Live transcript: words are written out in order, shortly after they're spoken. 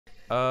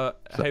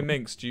Hey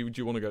Minx, do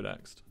you want to go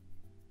next?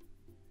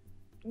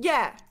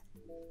 Yeah.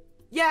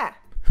 Yeah.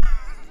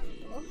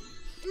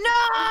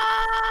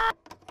 No!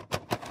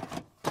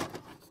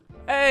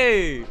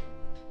 Hey!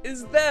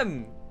 It's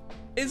them!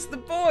 It's the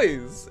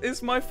boys!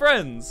 It's my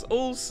friends!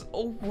 Well,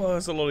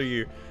 there's a lot of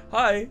you.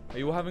 Hi, are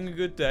you all having a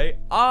good day?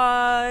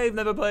 I've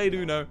never played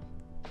Uno.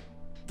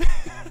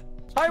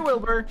 Hi,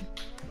 Wilbur.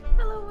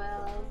 Hello,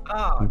 Will.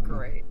 Oh,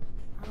 great.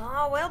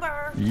 Oh, Wilbur.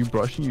 Are you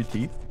brushing your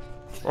teeth?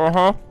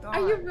 Uh-huh. Are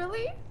you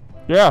really?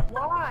 Yeah.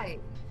 Why?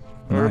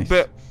 Nice.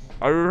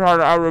 I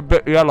just had a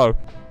bit yellow.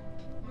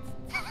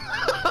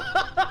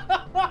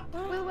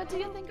 Will, what do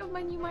you think of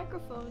my new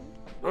microphone?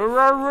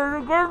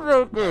 Really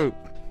good,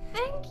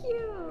 Thank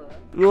you.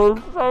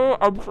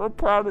 I'm so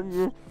proud of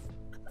you.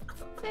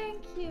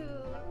 Thank you.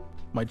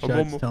 My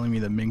chat's telling me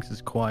that Minx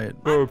is quiet.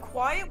 I'm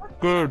quiet? What's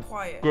Good.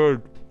 quiet?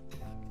 Good.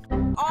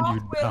 Oh,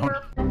 You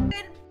Wilbur.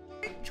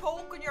 Big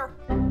choke on your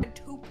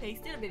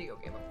toothpaste in a video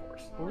game, of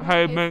course.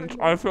 Hey Minx,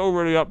 I feel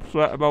really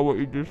upset about what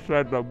you just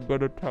said. I'm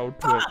gonna tell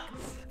Twitch.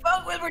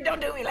 Oh, Wilbur, don't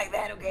do me like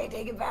that, okay?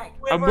 Take it back.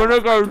 I'm gonna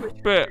go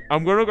spit.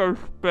 I'm gonna go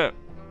spit.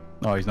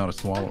 Oh, he's not a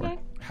swallower. Okay.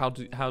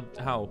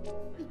 How?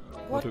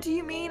 What do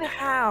you mean,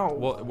 how?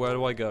 Where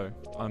do I go?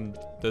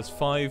 There's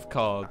 5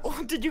 cards.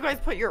 Oh, did you guys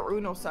put your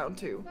Uno sound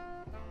too?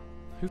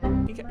 Who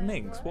you get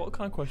Minx? What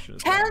kind of question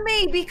is Tell that?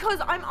 me, because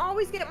I'm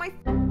always getting my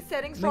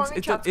settings wrong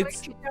in chat.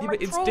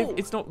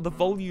 It's not, the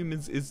volume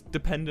is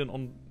dependent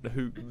on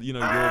who, you know,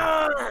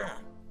 your...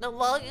 The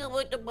volume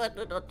with the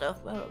button.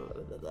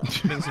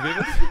 Minx, have you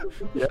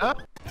ever... Yeah?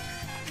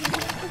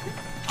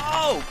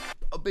 Oh!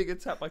 A big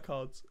attack by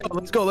cards. Oh,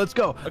 let's go, let's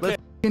go. Okay. Let's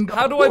go.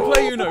 How do I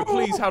play Uno?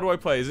 Please, how do I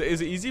play? Is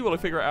it easy? Will I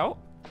figure it out?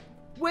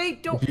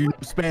 Wait, don't. If you know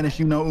Spanish,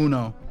 you know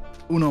Uno.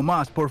 Uno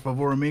más, por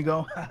favor,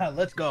 amigo.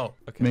 Let's go.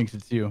 Okay. Minx,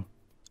 it's you.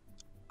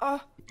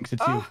 Minx,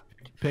 it's you.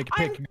 Pick,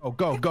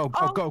 go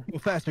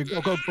faster, go.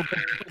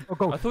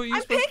 I thought you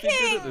were supposed to be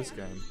good at this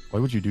game. Why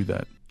would you do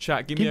that?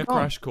 Chat, give me a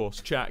crash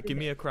course. Chat, give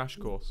me a crash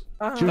course.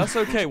 That's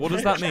okay. What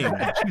does that mean?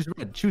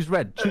 Choose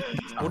red.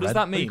 What does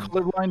that mean?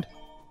 Colorblind.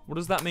 What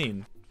does that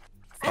mean?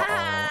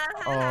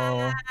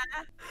 Oh.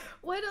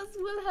 Why does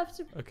Will have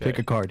to? Okay. Pick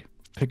a card.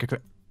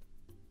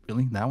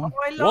 Really? That one? Oh,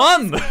 I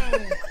love this One!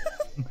 game.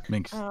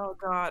 Minx. Oh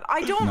god,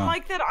 I don't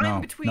like that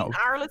I'm between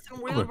Arliss and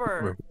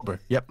Wilbur. Wilbur.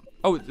 Yep.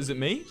 Oh, is it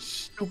me?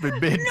 Stupid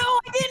bitch. No,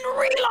 I didn't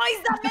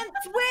realize that meant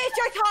switch.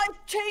 I thought it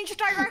changed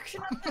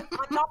direction.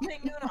 I'm not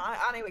playing Uno.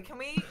 Anyway, can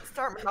we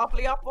start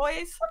Monopoly up,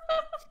 boys?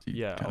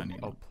 Yeah,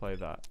 I'll play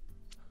that.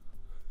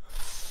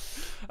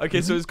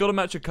 Okay, so it's got to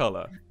match a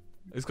color.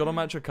 It's got to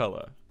match a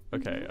color.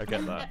 Okay, I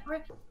get that.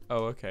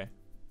 Oh, okay.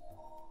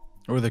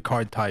 Or the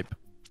card type.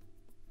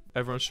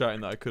 Everyone's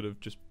shouting that I could have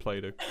just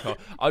played a card.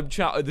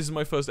 This is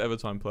my first ever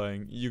time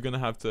playing. You're gonna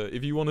have to,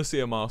 if you want to see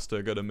a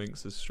master, go to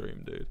Minx's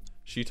stream, dude.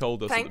 She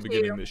told us at the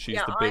beginning that she's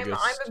the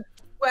biggest.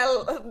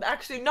 Well,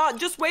 actually, not.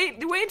 Just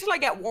wait until I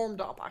get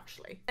warmed up.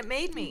 Actually, it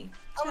made me.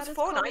 That was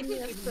fun. I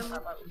didn't even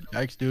have a...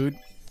 Yikes, dude.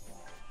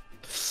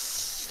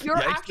 You're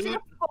actually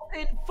a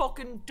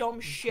fucking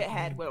dumb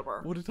shithead,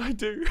 Wilbur. What did I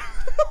do? You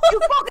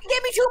fucking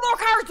gave me 2 more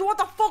cards. What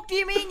the fuck do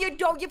you mean you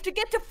don't? You have to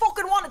get to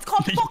fucking 1. It's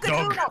called fucking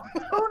Uno.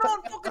 Uno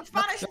in fucking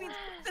Spanish means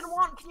fucking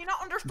 1. Can you not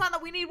understand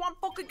that we need 1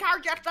 fucking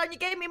card yesterday and you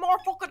gave me more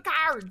fucking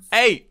cards?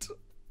 8.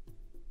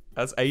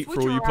 That's 8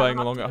 for all you playing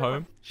along at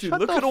home. Dude,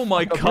 look at all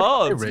my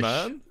cards,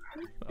 man.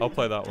 I'll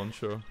play that one,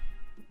 sure.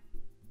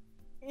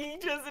 He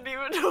doesn't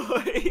even know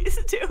what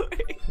he's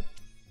doing.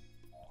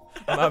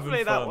 I'm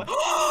having fun.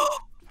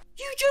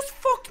 You just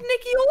fucked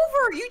Nikki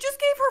over. You just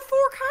gave her 4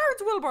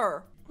 cards,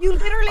 Wilbur. You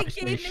literally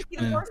gave Nikki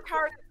the worst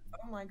card.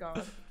 Oh my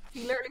god.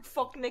 You literally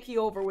fucked Nikki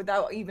over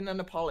without even an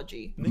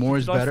apology. Nikki, More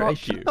is better. Hey,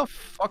 shut shut the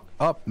fuck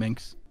up,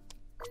 Minx.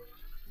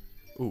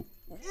 Ooh.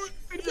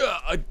 Yeah,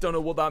 I don't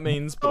know what that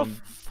means, but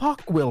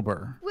Fuck,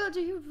 Wilbur. Will,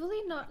 do you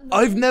really not know?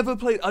 I've never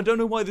played. I don't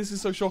know why this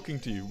is so shocking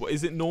to you. What,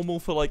 is it normal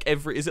for like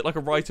is it like a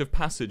rite of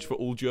passage for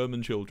all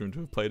German children to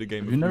have played a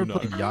game of You never Uno?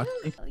 played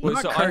Yahtzee? Wait,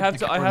 so I have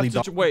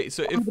to wait.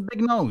 So if the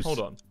big nose. hold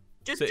on.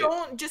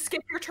 Just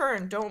skip your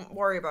turn. Don't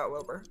worry about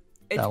Wilbur.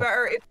 It's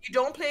better if you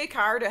don't play a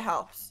card. It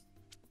helps.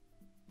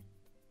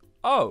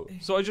 Oh,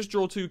 so I just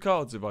draw 2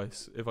 cards if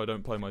I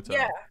don't play my turn.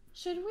 Yeah.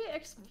 Should we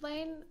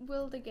explain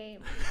Will the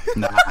game?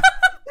 Nah.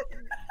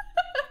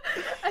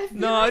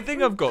 No, I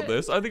think I've got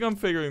this. I think I'm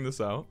figuring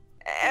this out.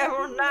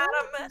 Every night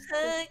I'm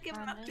hugging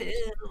my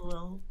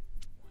pillow.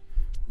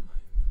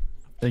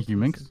 Thank you,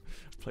 Minx.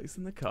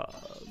 Placing the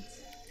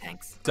cards.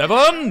 Thanks.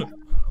 7.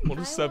 What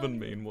does 7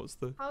 mean? What's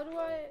the? How do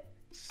I?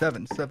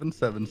 7. What,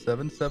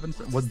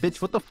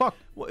 bitch? What the fuck?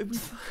 What?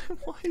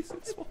 Why is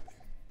this one?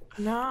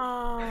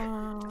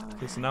 No.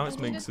 Okay, so now it's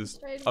Minx's.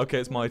 Okay,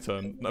 it's my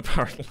turn,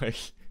 apparently.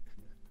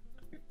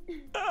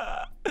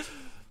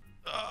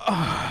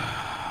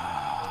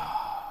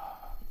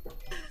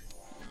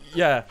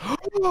 Yeah.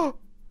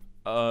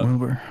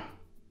 Wilbur.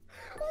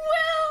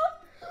 Will!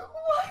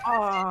 What?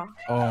 Oh.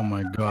 Oh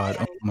my god.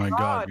 my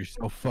god, you're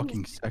so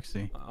fucking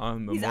sexy.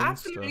 I'm a He's monster.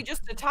 absolutely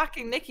just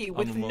attacking Nikki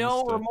with I'm a no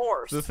monster.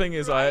 remorse. The thing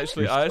is, I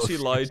actually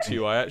lied to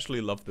you. I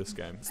actually love this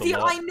game. It's a See,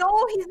 lot. I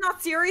know he's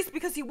not serious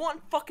because he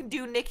wouldn't fucking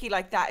do Nikki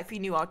like that if he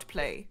knew how to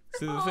play.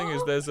 See, the thing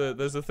is,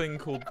 there's a thing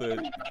called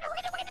the.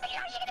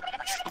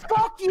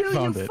 Fuck you,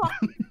 Found you it.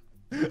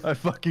 fuck. I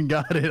fucking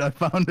got it. I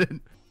found it.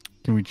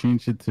 Can we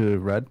change it to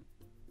red?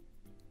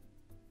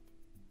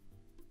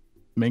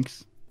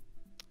 Minx?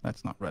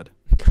 That's not red.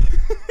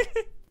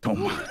 Don't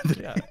mind.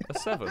 Yeah, a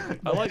 7.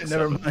 I like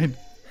Never 7.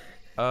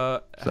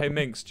 mind. Hey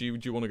Minx, do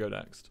you want to go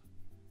next?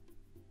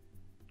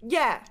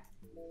 Yeah.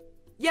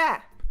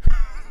 Yeah.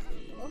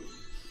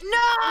 No!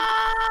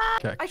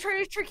 Okay. I tried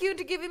to trick you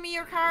into giving me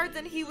your cards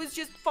and he was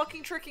just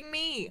fucking tricking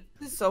me.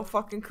 This is so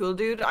fucking cool,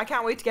 dude. I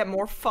can't wait to get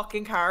more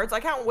fucking cards. I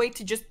can't wait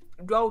to just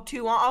go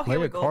 2 on. Oh, Play here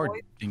we a go, card,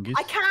 boys. dingus.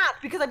 I can't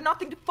because I've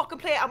nothing to fucking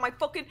play on my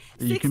fucking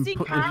You can 16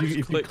 put, cards. if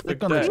you Click click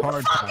the on the deck.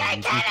 card,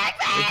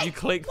 If you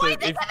click the.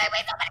 If...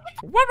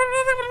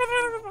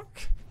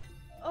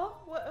 Oh,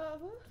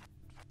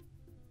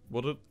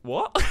 What?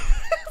 What?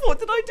 What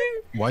did I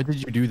do? why did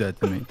you do that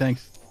to me?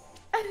 Thanks.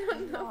 I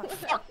don't know.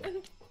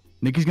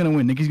 Nikki's gonna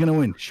win. Nikki's gonna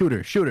win. Shoot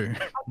her. Shoot her.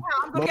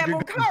 I'm gonna get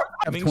more cards.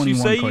 Have Minx, you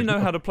 21 say you cards. know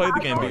how to play the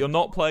game, but you're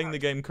not playing the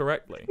game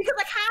correctly. Because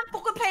I can't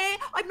fucking play.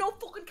 I've no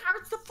fucking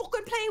cards to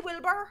fucking play,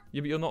 Wilbur.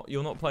 Yeah, but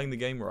you're not playing the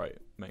game right,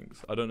 Minx.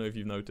 I don't know if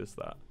you've noticed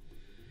that.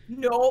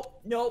 Nope,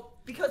 nope.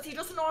 Because he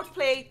doesn't know how to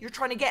play. You're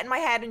trying to get in my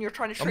head and you're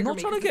trying to trigger I'm me. not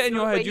trying to 'cause get there's in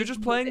no your way head. You're you just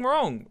can playing do it.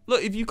 wrong.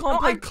 Look, if you can't No,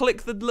 play, I-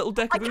 click the little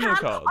deck I of Uno can't.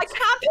 cards. I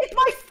can't pick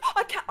my.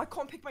 I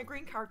can't pick my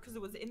green card because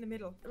it was in the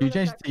middle. Can you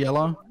change it to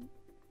yellow?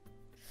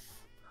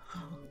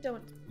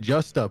 Don't.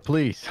 Justa,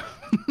 please.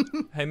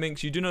 Hey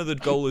Minx, you do know the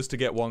goal is to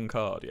get 1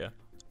 card, yeah?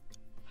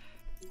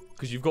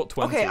 Because you've got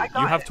 20. Okay, I you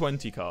got have it.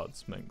 20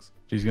 cards, Minx.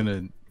 She's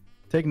gonna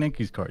take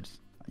Nikki's cards.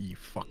 You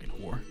fucking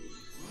whore.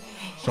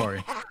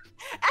 Sorry.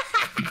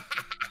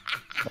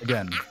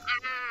 Again.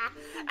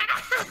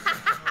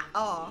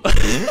 Oh.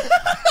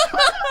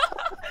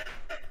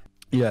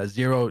 Yeah,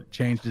 0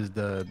 changes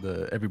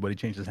the everybody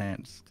changes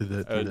hands to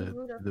the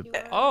Rude of the you.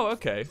 Oh,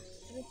 okay.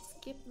 Would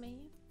skip me.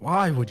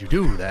 Why would you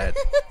do that?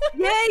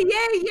 Yeah.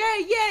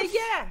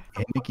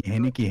 Hey Nikki,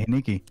 hey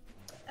Nikki.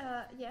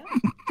 Yeah.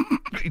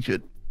 You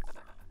should.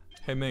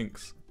 Hey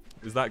Minx,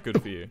 is that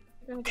good for you?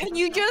 Can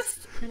you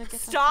just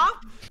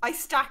stop? I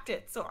stacked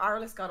it, so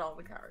Arliss got all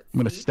the cards. I'm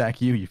gonna See?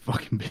 stack you, you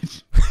fucking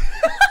bitch.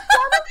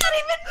 What does that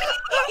even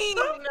mean?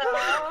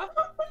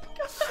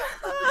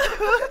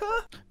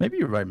 Maybe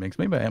you're right, Minx.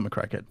 Maybe I am a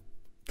crackhead.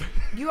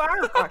 You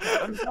are a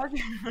crackhead. I'm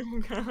sorry.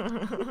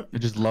 You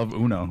just love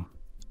Uno.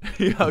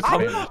 Yeah,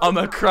 I'm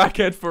a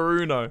crackhead for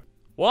Uno.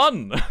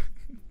 1!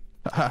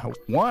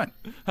 One.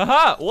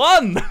 Haha,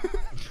 1!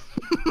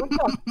 What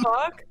the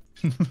fuck?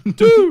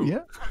 2!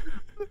 Yeah.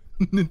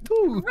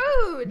 2.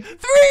 Rude.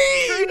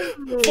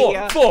 3!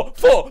 4!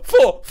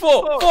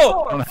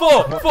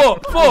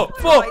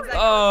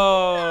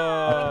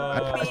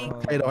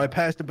 I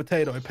passed the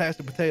potato.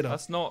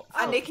 That's not.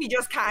 And Nikki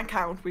just can't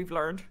count, we've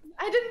learned.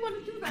 I didn't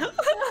want to do that.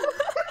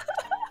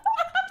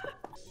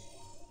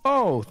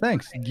 Oh,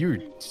 thanks. You're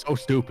so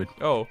stupid.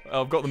 Oh,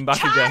 I've got them back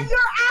Chat, again. you're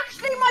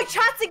actually my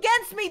chat's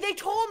against me. They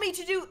told me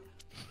to do.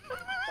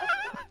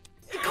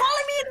 You're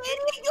calling me an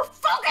idiot. You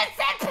fucking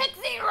said pick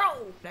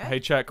 0. Hey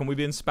chat, can we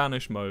be in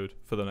Spanish mode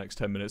for the next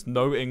 10 minutes?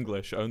 No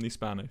English, only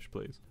Spanish,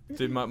 please.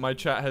 See, my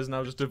chat has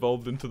now just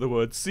evolved into the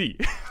word sí.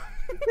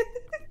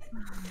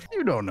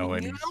 You don't know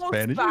any You know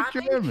Spanish. You're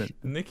Spanish? German.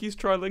 Nikki's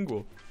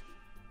trilingual.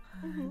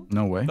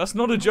 No way. That's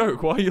not a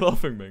joke. Why are you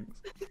laughing, Minx?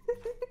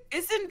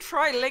 Isn't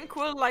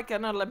trilingual like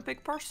an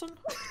Olympic person?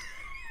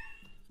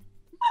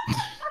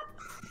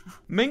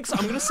 Minx,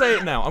 I'm gonna say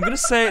it now. I'm gonna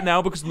say it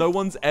now because no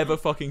one's ever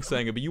fucking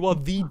saying it, but you are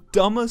the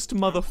dumbest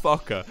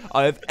motherfucker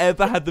I have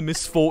ever had the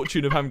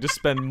misfortune of having to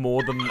spend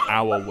more than an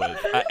hour with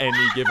at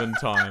any given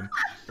time.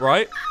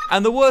 Right?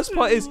 And the worst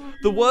part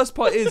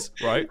is,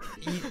 right?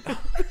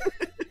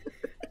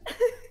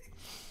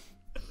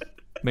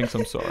 Minx,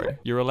 I'm sorry.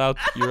 You're allowed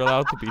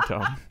to be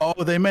dumb.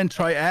 Oh, they meant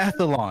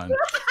triathlon.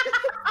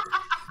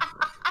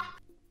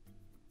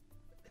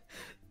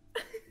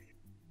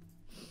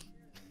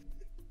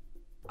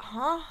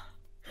 Huh?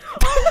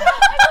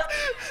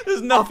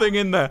 There's nothing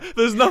in there.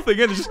 There's nothing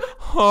in it. Just,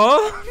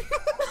 huh?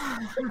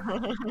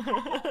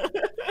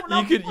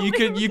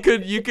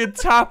 You could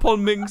tap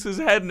on Minx's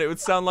head and it would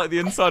sound like the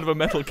inside of a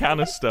metal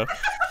canister.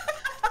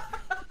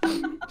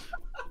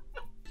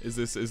 Is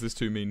this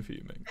too mean for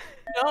you, Minx?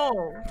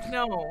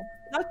 No.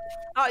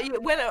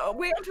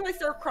 Wait until I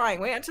start crying.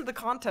 Wait until the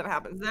content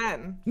happens.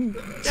 Then we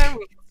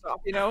can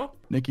stop. You know.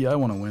 Nikki, I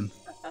want to win.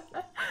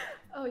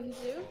 Oh, you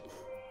do?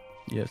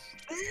 Yes.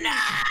 No.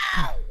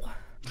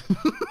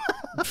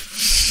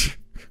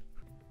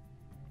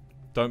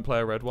 Don't play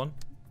a red one.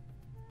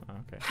 Oh,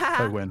 okay.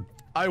 I win.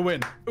 I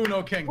win.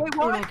 Uno King. Wait,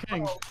 what? Uno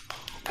King.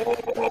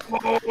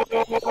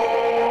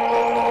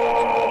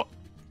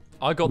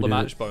 I got We the did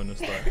match it. bonus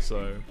though,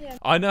 so Yeah.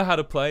 I know how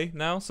to play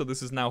now. So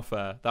this is now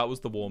fair. That was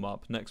the warm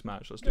up. Next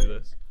match, let's do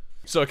this.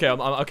 So okay,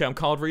 I'm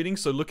card reading.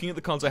 So looking at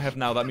the cards I have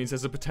now, that means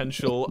there's a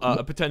potential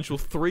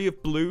 3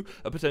 of blue,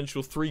 a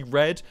potential 3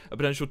 red, a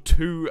potential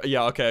 2.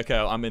 Yeah, okay,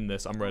 I'm in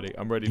this. I'm ready.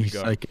 I'm ready to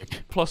go.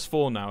 Psychic.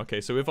 +4 now.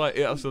 Okay, so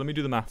so let me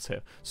do the maths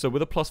here. So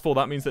with a +4,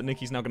 that means that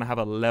Nikki's now gonna have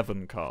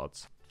 11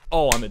 cards.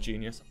 Oh, I'm a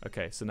genius.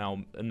 Okay, so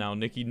now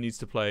Nikki needs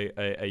to play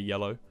a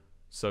yellow.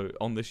 So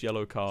on this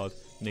yellow card,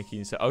 Nikki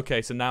needs to.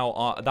 Okay, so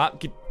now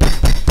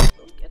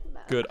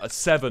good.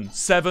 7,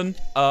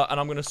 and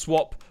I'm gonna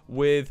swap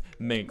with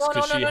Minx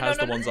because she has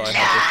the ones I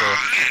had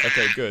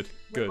before. Okay,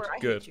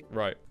 good.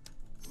 Right.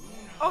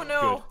 Oh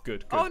no.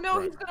 Good. Oh no,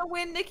 right. he's gonna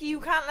win, Nikki. You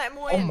can't let him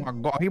win. Oh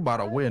my god, he about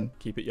to win.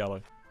 Keep it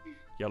yellow.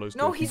 Yellow's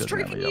No, good. he's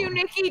tricking you,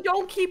 Nikki.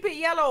 Don't keep it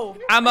yellow.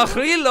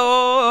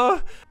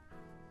 Macleod.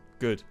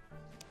 Good.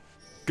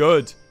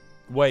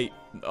 Wait.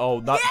 Oh,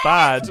 that's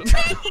bad.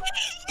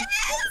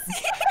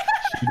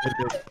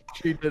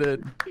 She did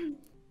it.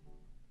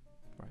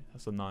 Right,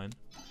 that's a 9.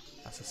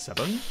 That's a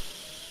 7.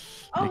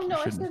 Oh Nikki no,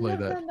 I shouldn't play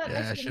that. done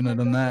Yeah, I shouldn't have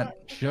done that.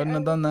 Shouldn't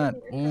have done that.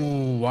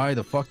 Oh, why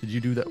the fuck did you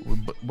do that?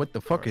 What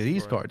the fuck are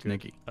these cards,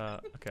 Nikki?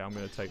 Okay, I'm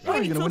gonna take that.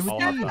 Wait, you're gonna so win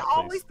with Stefan these?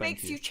 always Thank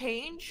makes you. you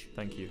change?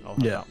 Thank you. I'll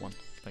have that one.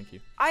 Thank you.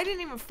 I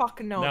didn't even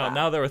fucking know that.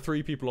 Now there are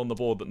 3 people on the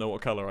board that know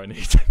what color I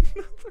need.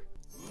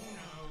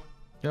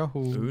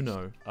 Yahoo.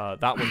 Uno.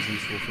 That one's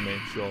useful for me.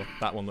 Sure,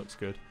 that one looks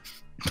good.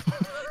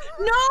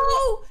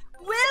 No!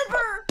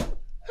 Wilbur!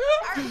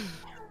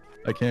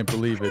 I can't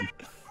believe it.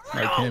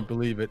 I can't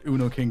believe it.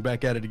 Uno King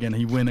back at it again.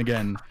 He win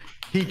again.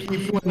 He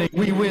keeps winning.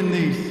 We win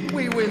these.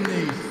 We win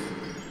these.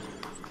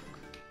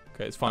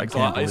 Okay, it's fine.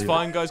 It's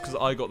fine, guys, because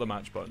I got the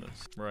match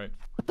bonus. Right.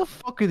 What the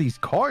fuck are these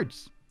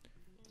cards?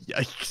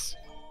 Yikes.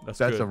 That's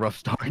good. a rough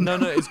start. No,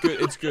 it's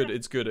good. It's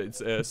good.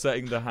 It's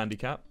setting the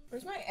handicap.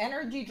 Where's my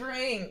energy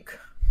drink?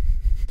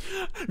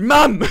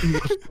 Mum!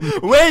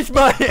 Where's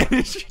my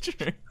energy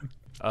drink?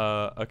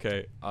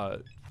 Okay.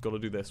 Gotta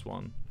do this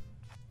one.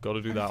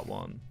 Gotta do that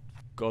one.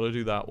 Gotta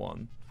do that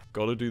one.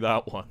 Gotta do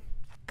that one.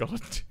 Gotta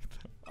do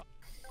that.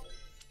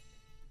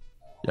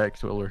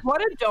 Yikes, Wilbur.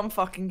 What a dumb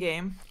fucking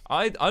game.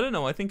 I don't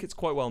know. I think it's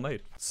quite well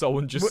made.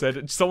 Someone just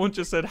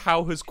said,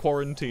 how has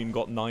quarantine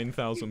got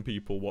 9,000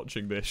 people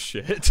watching this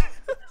shit?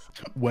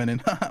 When in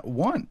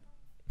one.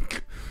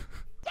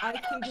 I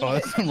can do Oh,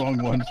 that's the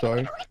wrong one.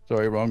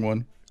 Sorry, wrong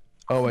one.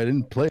 Oh, I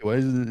didn't play. Why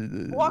is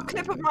it? What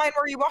clip of mine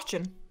were you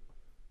watching?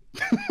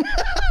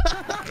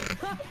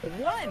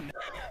 One.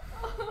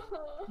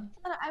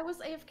 I was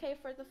AFK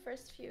for the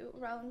first few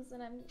rounds,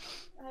 and I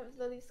have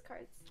the least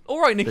cards.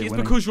 All right, Nikki. It's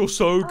because you're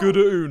so good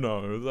at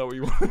Uno. Is that what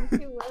you want?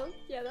 You will?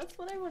 Yeah, that's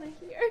what I want to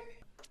hear.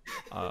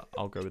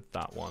 I'll go with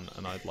that one,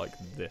 and I'd like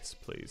this,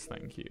 please.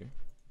 Thank you.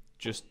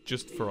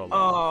 Just for a Oh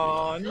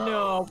laugh.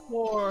 no,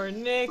 poor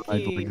Nikki.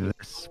 I'd like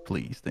this,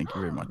 please. Thank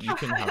you very much. You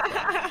can have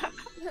that.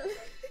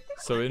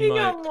 So He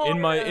got more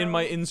in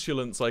my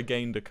insolence, I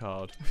gained a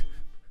card.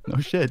 No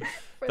shit.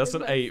 That's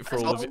an 8 for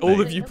all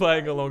of you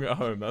playing along at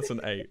home. That's an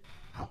 8.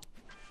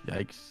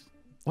 Yikes.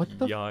 What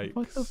the?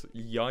 Yikes.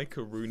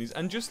 Yikeroonies.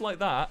 And just like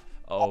that.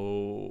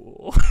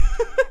 Oh.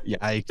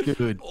 Yikes,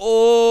 dude.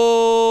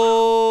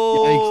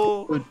 Oh.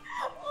 Yikes, dude.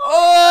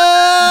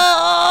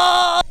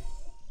 Oh.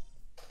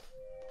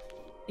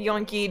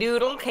 Yonky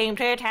Doodle came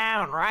to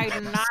town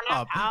riding on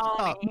a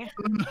pony.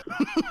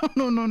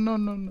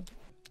 No.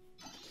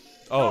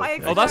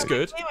 Oh, that's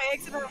good. I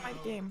exited my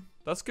game.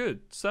 That's good.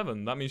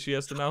 7. That means she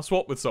has to now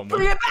swap with someone.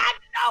 Bring it back!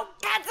 No!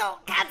 Cancel!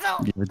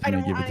 Give it to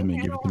me, give it to me,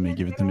 give it to me,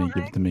 give it to me,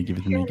 give it to me, give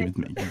it to me, give it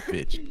to me, you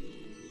bitch.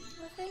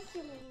 Well, thank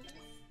you,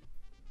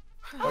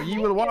 Mingus. Or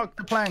you will walk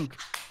the plank.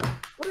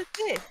 What is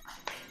this?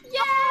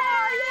 Yeah!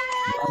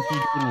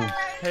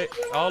 Hey,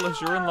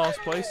 Arliss, you're in last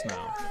place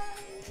now.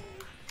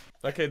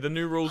 Okay, the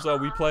new rules are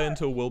we play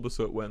until Wilbur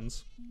Soot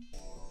wins.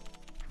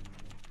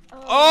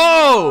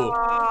 Oh!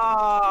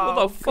 What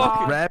the fuck?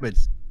 God.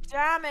 Rabbits.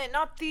 Damn it,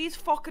 not these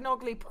fucking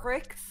ugly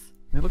pricks.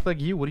 They look like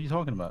you. What are you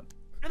talking about?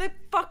 No, they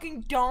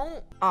fucking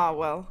don't. Ah,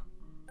 well.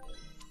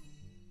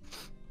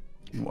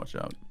 You watch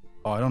out.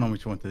 Oh, I don't know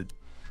which one to.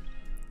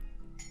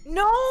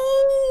 No!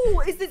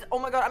 Is this... Oh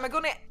my god, am I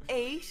going to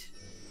 8?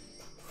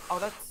 Oh,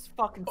 that's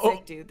fucking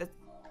sick, dude. That's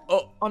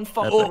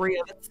unfucking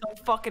real. That's so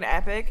fucking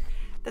epic.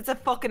 That's a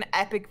fucking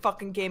epic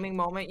fucking gaming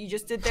moment you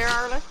just did there,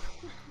 Arliss.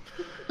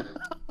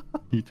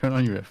 You turn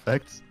on your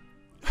effects.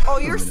 Oh,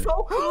 you're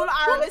so cool,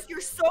 Arliss. You're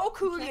so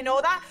cool. You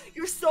know that?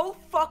 You're so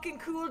fucking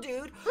cool,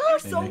 dude. You're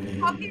so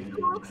fucking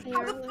cool.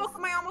 How the fuck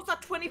am I almost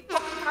at 20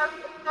 fucking cards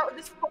at the start of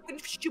this fucking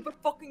stupid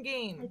fucking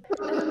game?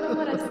 I don't know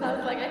what I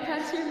sound like. I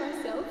can't hear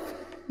myself.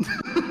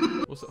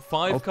 What's that?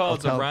 5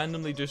 cards are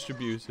randomly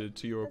distributed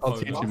to your I'll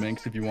opponent. teach you,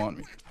 Minx, if you want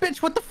me.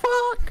 Bitch, what the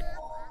fuck?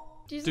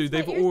 Jesus, Dude,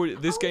 they've wait, you're- already.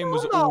 This game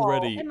was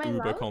already Am I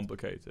uber loud?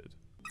 complicated.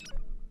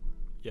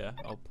 Yeah,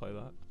 I'll play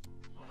that.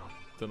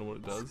 Don't know what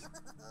it does.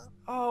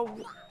 Oh,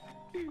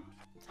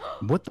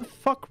 What the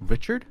fuck,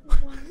 Richard?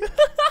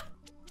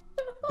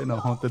 In a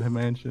haunted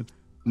mansion.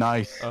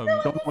 Nice. Don't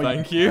know why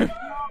Thank you.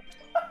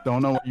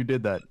 Don't know why you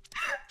did that.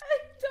 I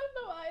don't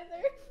know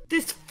either.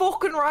 this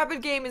fucking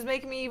rabbit game is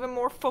making me even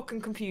more fucking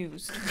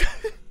confused.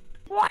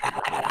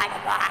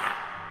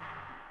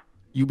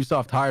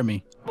 Ubisoft, hire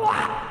me.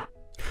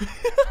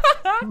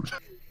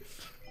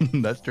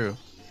 That's true.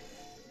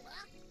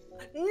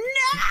 No!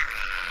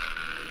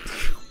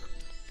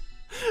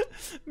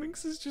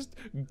 Minx's just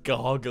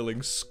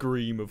gargling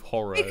scream of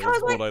horror Because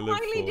is what I live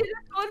finally for. did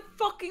a good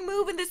fucking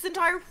move in this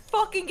entire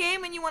fucking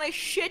game, and you want to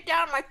shit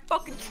down my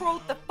fucking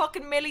throat the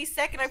fucking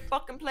millisecond I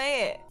fucking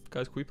play it.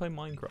 Guys, can we play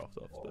Minecraft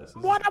after this?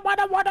 What?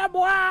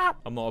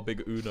 I'm not a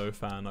big Uno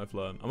fan, I've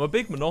learned. I'm a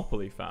big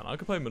Monopoly fan. I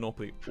could play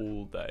Monopoly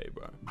all day,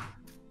 bro.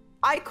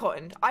 I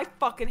couldn't. I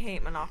fucking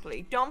hate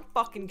Monopoly. Dumb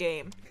fucking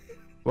game.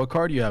 What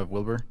card do you have,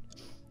 Wilbur?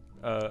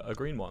 A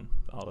green one,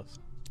 Alice.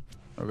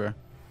 Okay.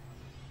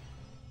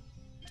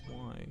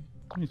 Why?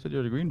 You said you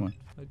had a green one.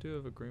 I do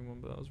have a green one,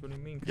 but that was really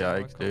mean.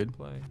 Yikes, dude.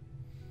 Play.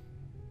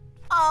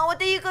 Oh,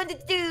 what are you going to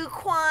do,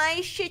 Quai?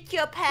 Shit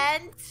your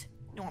pants?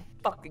 No one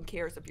fucking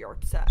cares if you're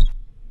upset.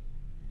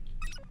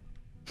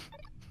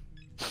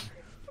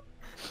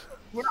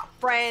 We're not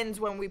friends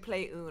when we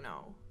play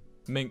Uno.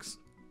 Minx,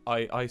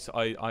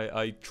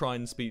 I try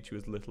and speak to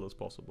you as little as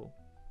possible.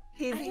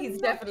 He's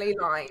definitely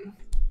lying.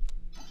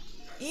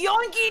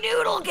 Yonky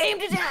Doodle came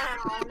to town.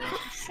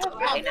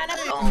 Right on a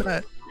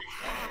phone.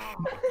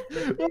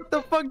 What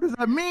the fuck does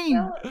that mean?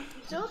 No,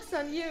 joke's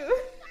on you.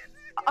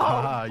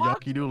 Ah,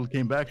 fuck. Yucky Doodle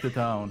came back to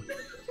town.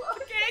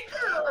 Okay,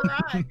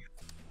 alright.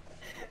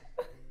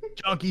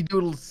 Junky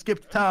Doodle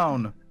skipped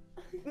town.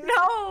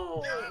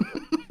 No.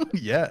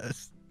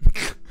 Yes.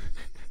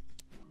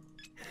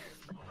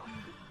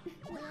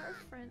 We are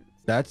friends.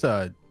 That's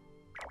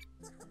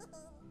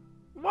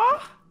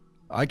What?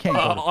 I can't.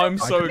 Go to- I'm I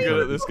so can't good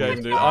go at this to-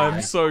 game, dude.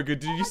 I'm so good.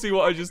 Did you see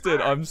what I just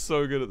did? I'm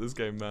so good at this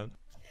game, man.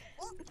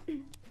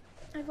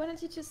 I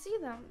wanted you to see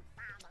them.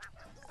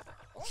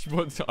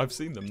 I've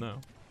seen them now.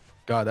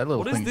 God, that little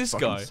What is thing this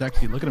fucking guy?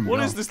 sexy. Look at him What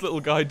go. is this little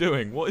guy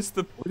doing? What is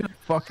the... Look at him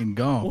fucking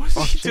go. What is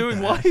Fuck, he shake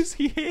doing? that Why ass. is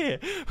he here?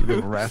 You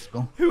little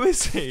rascal. Who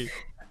is he?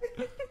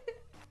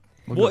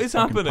 Look What at is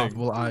those fucking happening?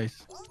 poppable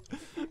eyes.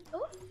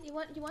 Oh, you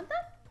want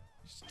that?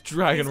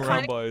 Dragging He's around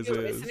kinda by his cute,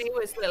 ears. isn't he,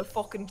 with his little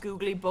fucking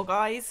googly bug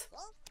eyes?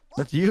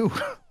 That's you.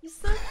 He's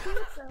so cute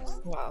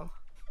though. Wow.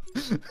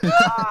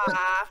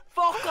 Ah,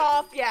 fuck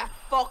off, yeah,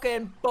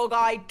 fucking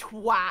bug-eyed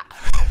twat.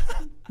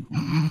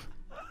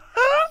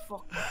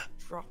 Fucking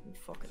dropping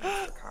fucking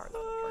extra card.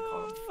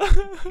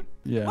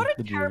 Yeah. What a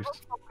the terrible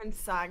Jews. fucking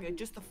saga,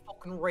 just the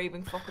fucking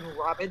raving fucking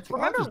rabbits. Well,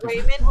 Remember just a-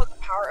 Raymond was a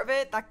part of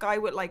it? That guy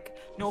with like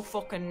no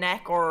fucking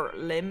neck or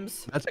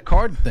limbs. That's a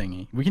card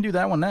thingy. We can do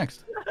that one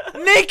next.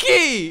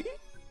 Nikki!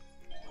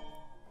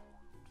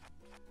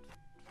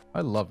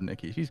 I love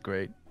Nikki. She's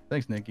great.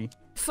 Thanks, Nikki.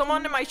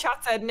 Someone in my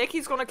chat said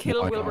Nikki's gonna kill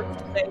Oh my Wilbur God.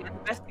 today, and the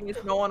best thing is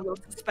no one will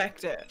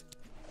suspect it.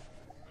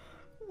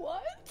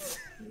 What?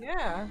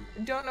 Yeah,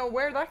 don't know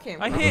where that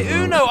came I from. hit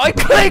Uno! I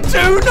clicked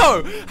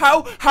Uno!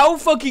 How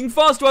fucking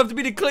fast do I have to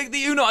be to click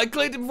the Uno? I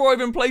clicked it before I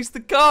even placed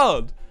the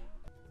card!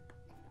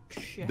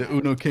 Shit. The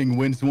Uno King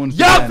wins once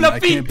Ja, again. I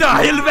can't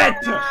Flafita,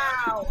 helvete!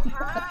 How?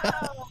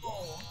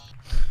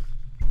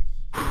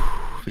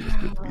 Feels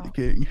good to be the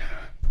king.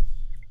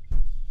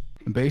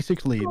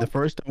 Basically, the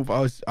first of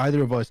us,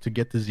 either of us, to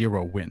get to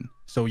 0 win.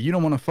 So you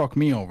don't want to fuck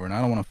me over, and I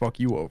don't want to fuck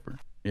you over.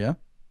 Yeah?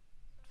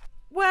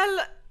 Well,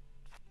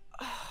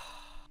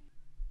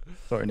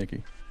 Sorry,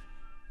 Nikki.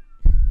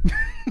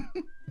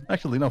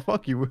 Actually, no,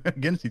 fuck you. We're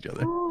against each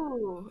other.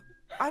 ooh,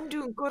 I'm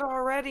doing good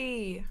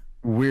already.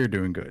 We're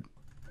doing good.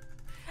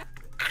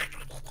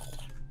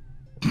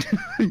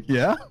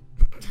 Yeah?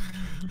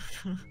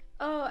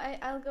 Oh,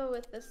 I'll go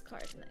with this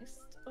card next.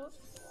 Oh.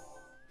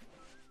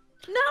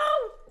 No!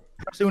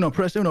 Press Uno,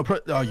 press Uno,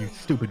 press. Oh, you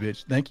stupid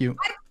bitch. Thank you.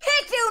 I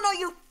picked Uno,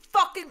 you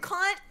fucking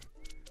cunt.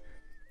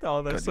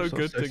 Oh, they're God, so you're so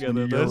good sexy together.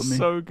 when you yell They're at me.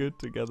 so good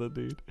together,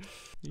 dude.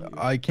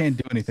 I can't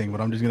do anything,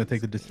 but I'm just gonna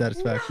take the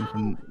dissatisfaction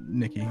from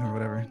Nikki or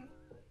whatever.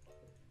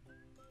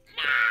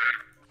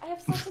 I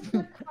have such a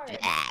good card.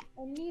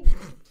 I need to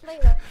play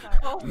that card.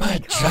 Oh my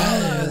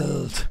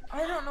God.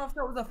 I don't know if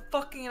that was a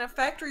fucking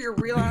effect or your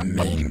real ass.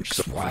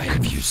 Minx, why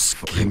have you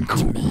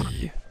skipped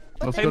me?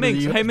 Let's Hey go to the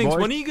Minx, US, hey Minx,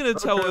 boys. when are you gonna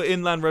tell the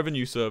Inland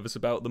Revenue Service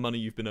about the money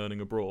you've been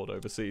earning abroad,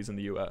 overseas in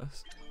the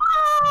US?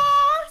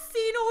 Ah,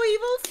 see no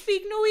evil,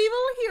 speak no evil,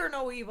 hear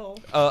no evil.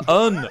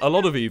 Earn a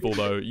lot of evil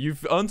though.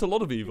 You've earned a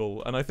lot of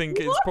evil, and I think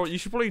it's you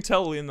should probably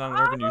tell the Inland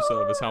Revenue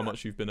Service how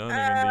much you've been earning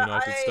in the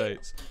United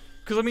States.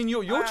 Because I mean,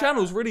 your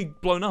channel's really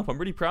blown up. I'm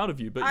really proud of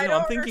you, but I you know,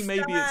 I'm don't thinking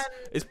maybe understand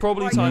it's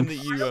probably why time you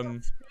that you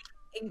don't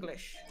speak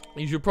English.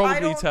 you should probably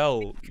don't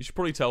tell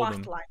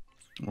them. What, like?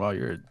 Wow,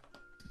 you're a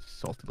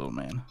salty little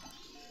man.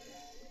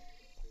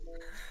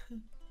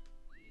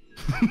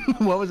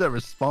 What was that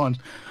response?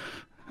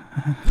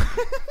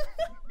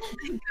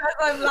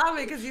 I'm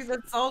laughing because he's a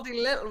salty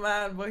little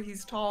man, but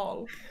he's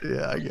tall.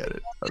 Yeah, I get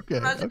it. Okay,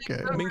 Imagine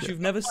okay. if Minx, you've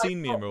never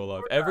seen me in real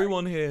life.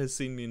 Everyone here has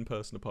seen me in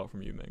person apart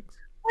from you, Minx.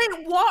 Wait,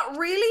 what?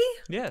 Really?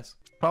 Yes.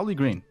 Probably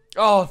green.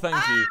 Oh,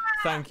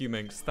 thank you,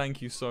 Minx.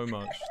 Thank you so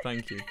much.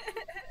 Thank you.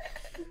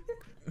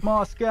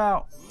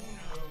 Moscow.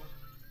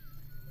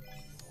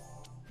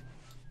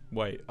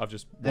 Wait, I've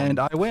just. And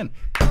I win.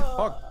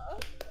 Fuck.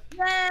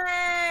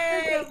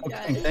 Yay!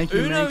 Okay, thank you,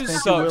 Uno Minx.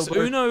 Thank you, sucks.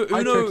 Wilbur.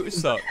 Uno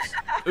sucks.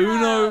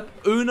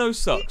 Uno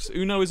sucks.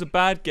 Uno is a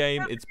bad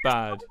game. It's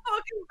bad. I'm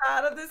fucking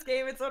bad at this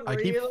game. It's unreal. I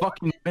keep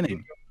fucking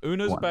winning.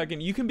 Uno's a bad game.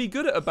 You can be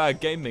good at a bad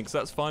game, Minx.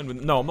 That's fine.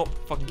 No, I'm not.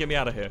 Fucking get me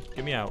out of here.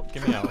 Get me out.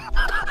 Get me out.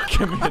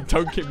 Get me.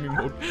 Don't give me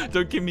more.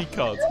 Don't give me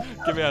cards.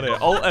 Get me out of here.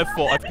 Alt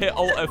F4. I've hit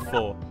Alt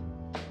F4.